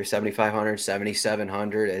popular. 7,500,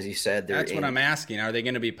 7,700, as you said. That's what I'm asking. Are they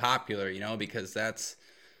going to be popular, because that's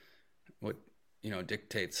what,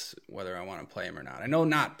 dictates whether I want to play him or not. I know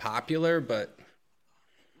not popular, but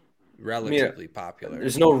relatively popular.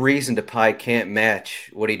 There's no reason Depay can't match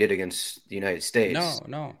what he did against the United States.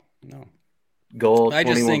 No. Goal, I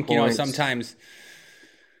just think, points. sometimes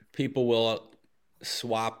people will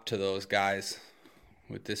swap to those guys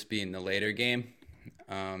with this being the later game,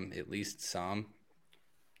 at least some.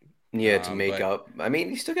 Yeah, to make up. I mean,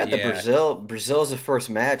 you still got the Brazil. Brazil's the first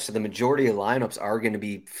match, so the majority of lineups are going to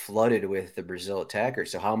be flooded with the Brazil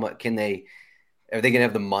attackers. So how much are they going to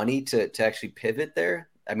have the money to actually pivot there?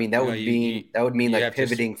 I mean, that would mean like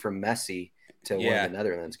pivoting from Messi to one of the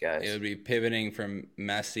Netherlands guys. It would be pivoting from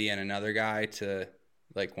Messi and another guy to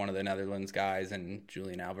like one of the Netherlands guys and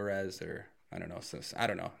Julian Alvarez, or I don't know. So I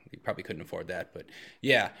don't know. You probably couldn't afford that, but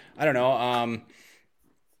yeah, I don't know.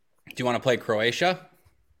 Do you want to play Croatia?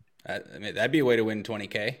 I mean, that'd be a way to win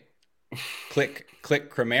 20K. Click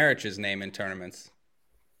Kramaric's name in tournaments.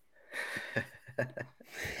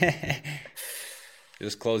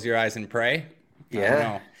 Just close your eyes and pray.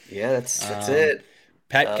 Yeah, that's it.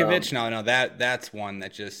 Petkovic, no, that's one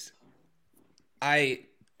that just I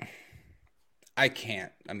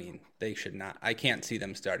can't. I mean, they should not. I can't see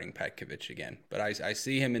them starting Petkovic again. But I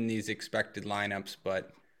see him in these expected lineups.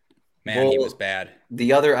 But man, he was bad.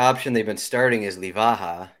 The other option they've been starting is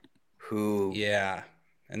Livaja, who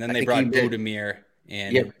and then they brought Budimir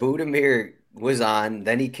in. Yeah, Budimir was on.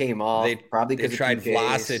 Then he came off. They tried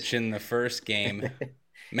Vlasic in the first game.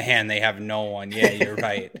 Man, they have no one. Yeah, you're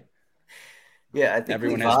right. Yeah, I think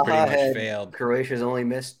everyone has pretty much failed. Croatia's only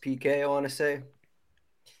missed PK, I want to say.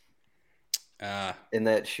 In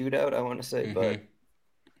that shootout, I want to say. But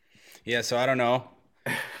yeah, so I don't know.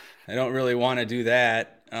 I don't really want to do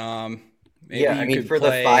that. Maybe I mean, for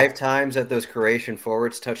the 5 times that those Croatian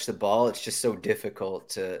forwards touch the ball, it's just so difficult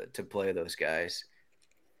to play those guys.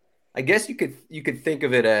 I guess you could think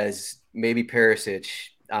of it as maybe Perisic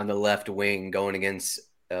on the left wing going against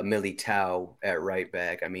Militao at right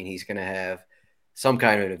back. I mean, he's going to have some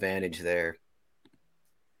kind of an advantage there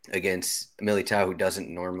against Militao, who doesn't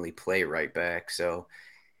normally play right back. So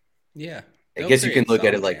yeah, I guess you can look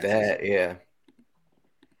at it like that. Yeah.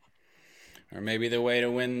 Or maybe the way to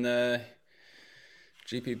win the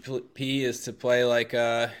GPP is to play like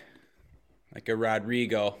a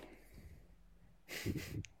Rodrigo,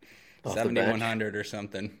 7,100 or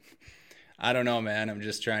something. I don't know, man. I'm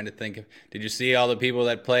just trying to think of. Did you see all the people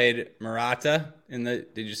that played Morata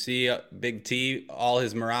did you see Big T, all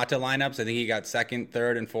his Morata lineups? I think he got 2nd,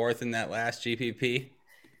 3rd, and 4th in that last GPP.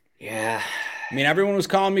 Yeah. I mean, everyone was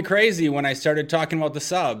calling me crazy when I started talking about the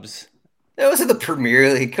subs. That was in the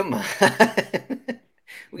Premier League. Come on.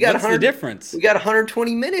 What's the difference? We got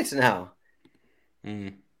 120 minutes now.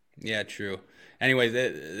 Yeah, true.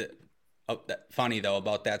 Anyways, funny though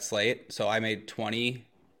about that slate. So I made 20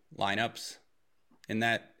 lineups in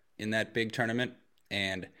that big tournament,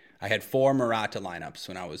 and I had 4 Morata lineups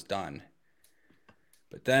when I was done.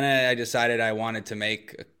 But then I decided I wanted to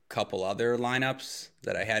make a couple other lineups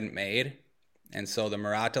that I hadn't made, and so the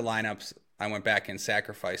Morata lineups, I went back and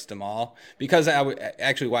sacrificed them all, because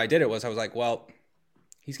actually why I did it was I was like, well,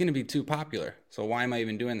 he's going to be too popular, so why am I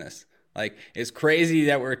even doing this? Like, it's crazy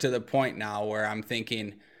that we're to the point now where I'm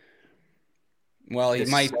thinking, well, he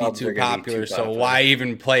might be too popular, so why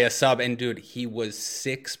even play a sub? And dude, he was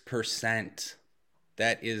 6%.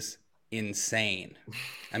 That is insane.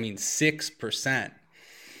 I mean, 6%.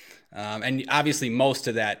 And obviously most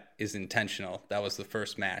of that is intentional. That was the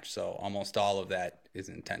first match, so almost all of that is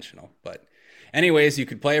intentional. But anyways, you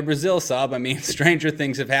could play a Brazil sub. I mean, stranger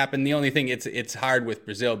things have happened. The only thing, it's hard with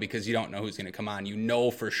Brazil because you don't know who's going to come on. You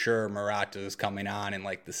know for sure Morata is coming on in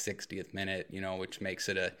like the 60th minute, which makes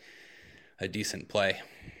it a decent play.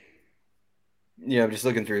 Yeah, I'm just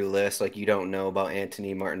looking through the list. Like, you don't know about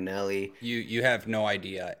Anthony Martinelli. You have no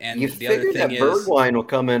idea. And you the other thing that Bergwijn will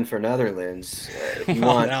come in for Netherlands. If you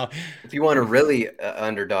want a really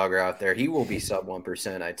underdogger out there, he will be sub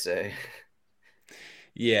 1%, I'd say.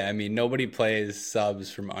 Yeah, I mean, nobody plays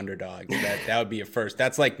subs from underdogs. That would be a first.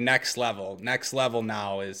 That's like next level. Next level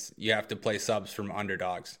now is you have to play subs from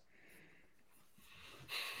underdogs.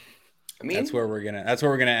 I mean, that's where we're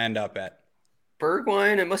gonna end up at.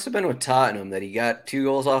 Bergwijn, it must have been with Tottenham that he got 2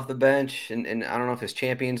 goals off the bench, and I don't know if it's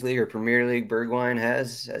Champions League or Premier League. Bergwijn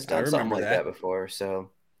has done something like that before. So,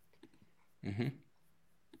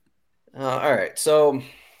 all right. So,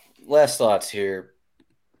 last thoughts here.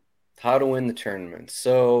 How to win the tournament.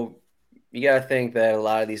 So, you got to think that a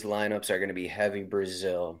lot of these lineups are going to be heavy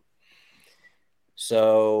Brazil.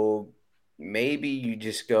 So maybe you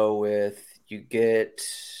just go with you get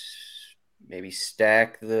maybe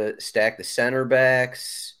stack the center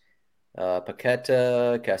backs,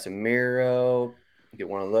 Paqueta, Casemiro, get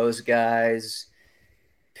one of those guys.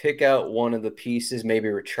 Pick out one of the pieces, maybe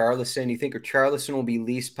Richarlison. You think Richarlison will be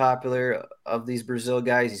least popular of these Brazil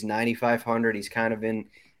guys? He's 9,500. He's kind of in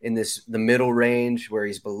the middle range where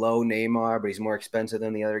he's below Neymar, but he's more expensive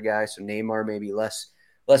than the other guys. So Neymar may be less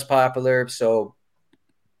popular. So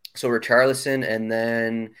Richarlison, and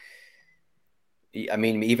then I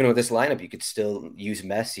mean, even with this lineup, you could still use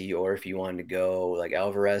Messi, or if you wanted to go like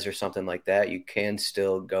Alvarez or something like that, you can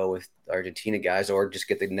still go with Argentina guys, or just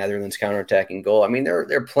get the Netherlands counterattacking goal. I mean, there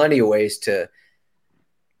are plenty of ways to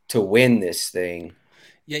win this thing.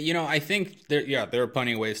 Yeah, I think there are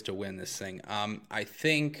plenty of ways to win this thing. I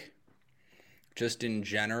think just in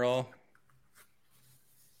general,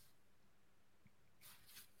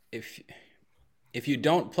 if you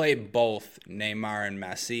don't play both Neymar and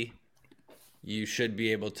Messi, you should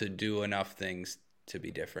be able to do enough things to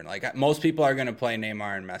be different. Like most people are going to play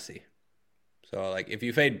Neymar and Messi. So like if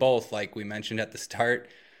you fade both, like we mentioned at the start,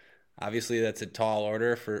 obviously that's a tall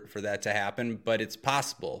order for that to happen, but it's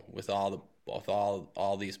possible with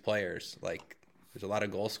all these players. Like there's a lot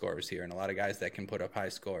of goal scorers here and a lot of guys that can put up high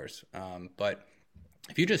scores. But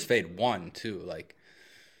if you just fade one, too, like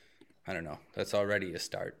I don't know, that's already a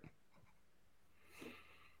start.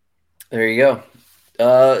 There you go.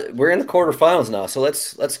 We're in the quarterfinals now, so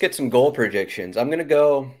let's get some goal predictions. I'm gonna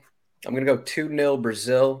go 2-0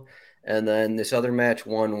 Brazil, and then this other match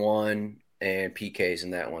 1-1 and PKs in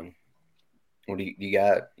that one. What do you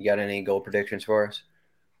got? You got any goal predictions for us?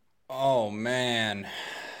 Oh man,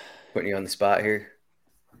 putting you on the spot here.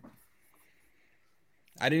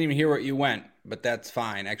 I didn't even hear what you went, but that's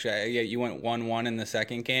fine. Actually, yeah, you went 1-1 in the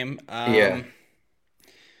second game. Yeah.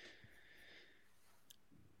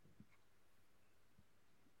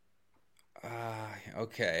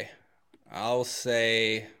 Okay. I'll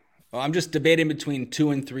say, well, I'm just debating between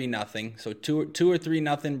 2 and 3-0. So 2 or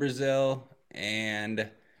 3-0 Brazil. And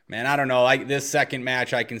man, I don't know. Like this second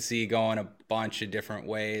match, I can see going a bunch of different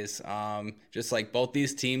ways. Just like both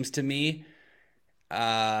these teams to me,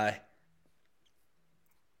 they're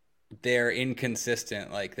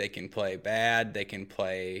inconsistent. Like they can play bad, they can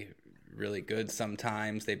play really good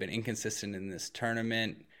sometimes. They've been inconsistent in this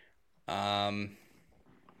tournament.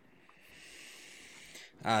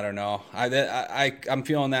 I don't know. I'm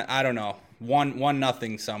feeling that. I don't know.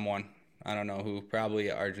 1-0 someone. I don't know who.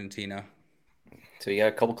 Probably Argentina. So you got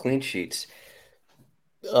a couple clean sheets.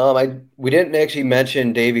 We didn't actually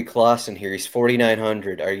mention Davy Klaassen here. He's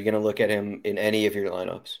 4,900. Are you going to look at him in any of your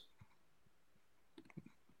lineups?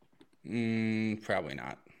 Probably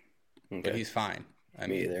not. Okay. But he's fine.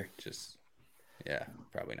 Me either.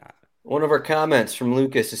 Probably not. One of our comments from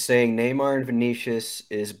Lucas is saying Neymar and Vinicius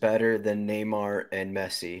is better than Neymar and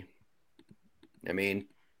Messi. I mean,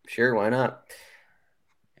 sure, why not?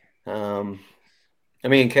 I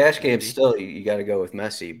mean, in cash games, still, you got to go with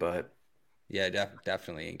Messi, but... Yeah,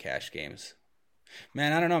 definitely in cash games.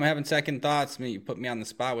 Man, I don't know. I'm having second thoughts. I mean, you put me on the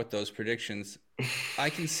spot with those predictions. I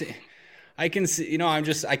can see, I can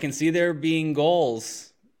see there being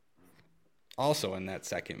goals also in that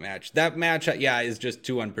second match. That match, is just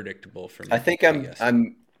too unpredictable for me. I think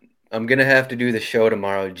I'm gonna have to do the show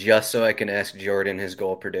tomorrow just so I can ask Jordan his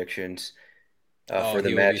goal predictions for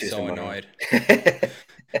the matches tomorrow. Annoyed.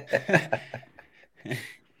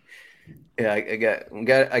 Yeah,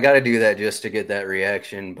 I got to do that just to get that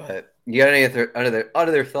reaction. But you got any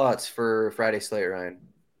other thoughts for Friday slate, Ryan?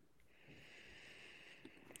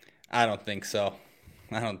 I don't think so.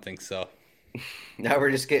 Now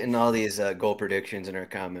we're just getting all these goal predictions in our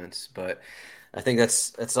comments, but I think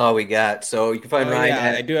that's all we got. So you can find Ryan.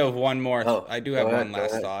 Yeah, I do have one more. I do have one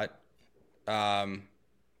last thought.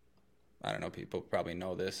 I don't know. People probably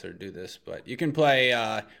know this or do this, but you can play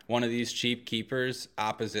one of these cheap keepers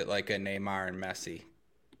opposite like a Neymar and Messi.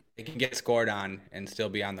 It can get scored on and still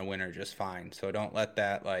be on the winner just fine. So don't let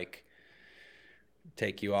that like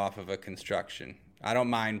take you off of a construction. I don't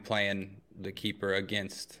mind playing the keeper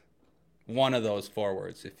against one of those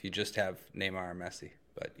forwards if you just have Neymar or Messi.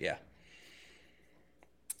 But yeah.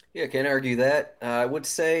 Yeah, can't argue that. I would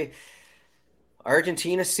say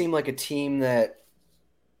Argentina seemed like a team that,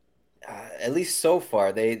 at least so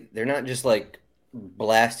far, they're not just like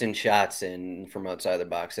blasting shots in from outside the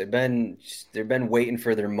box. They've been waiting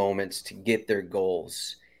for their moments to get their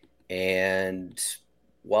goals. And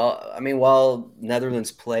while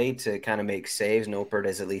Netherlands play to kind of make saves, Noppert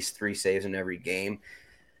has at least 3 saves in every game.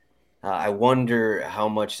 I wonder how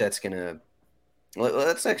much that's going to –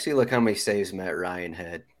 let's actually look how many saves Matt Ryan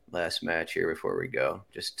had last match here before we go,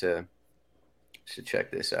 just to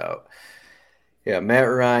check this out. Yeah, Matt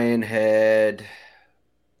Ryan had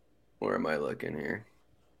 – where am I looking here?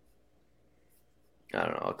 I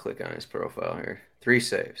don't know. I'll click on his profile here. 3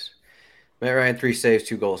 saves. Matt Ryan, 3 saves,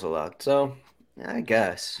 2 goals allowed. So, I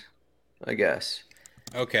guess.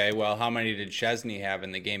 Okay, well, how many did Chesney have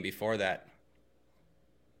in the game before that?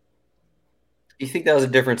 You think that was a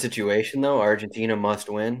different situation, though? Argentina must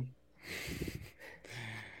win?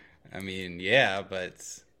 I mean, yeah, but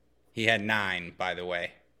he had 9, by the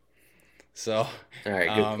way. So, all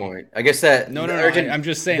right, good point. I guess that no. I'm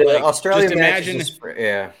just saying, like, Australia just imagine.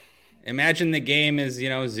 Yeah. Imagine the game is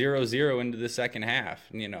 0-0 into the second half.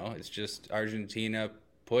 It's just Argentina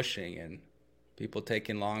pushing and people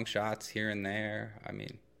taking long shots here and there. I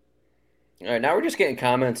mean, all right. Now we're just getting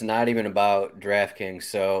comments, not even about DraftKings.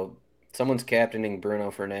 So someone's captaining Bruno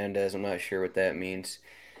Fernandes. I'm not sure what that means.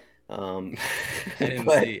 I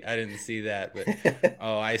didn't see that, but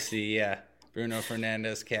I see. Yeah, Bruno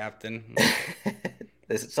Fernandes captain.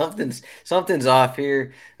 Something's off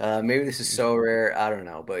here. Maybe this is so rare. I don't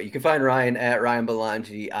know. But you can find Ryan at Ryan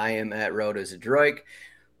Belangi. I am at Rotazadroik.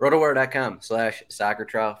 Rotowire.com/soccer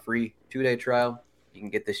trial. Free 2-day trial. You can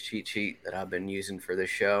get this cheat sheet that I've been using for this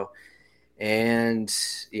show. And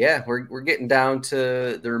yeah, we're getting down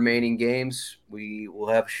to the remaining games. We will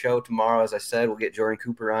have a show tomorrow. As I said, we'll get Jordan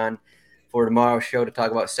Cooper on for tomorrow's show to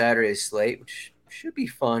talk about Saturday's slate, which should be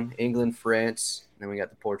fun. England, France. And then we got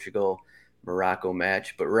the Portugal-Morocco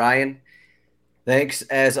match. But Ryan, thanks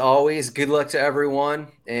as always. Good luck to everyone,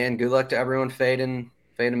 and good luck to everyone fading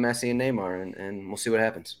Messi and Neymar, and we'll see what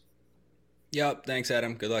happens. Yep. Thanks,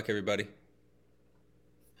 Adam. Good luck, everybody.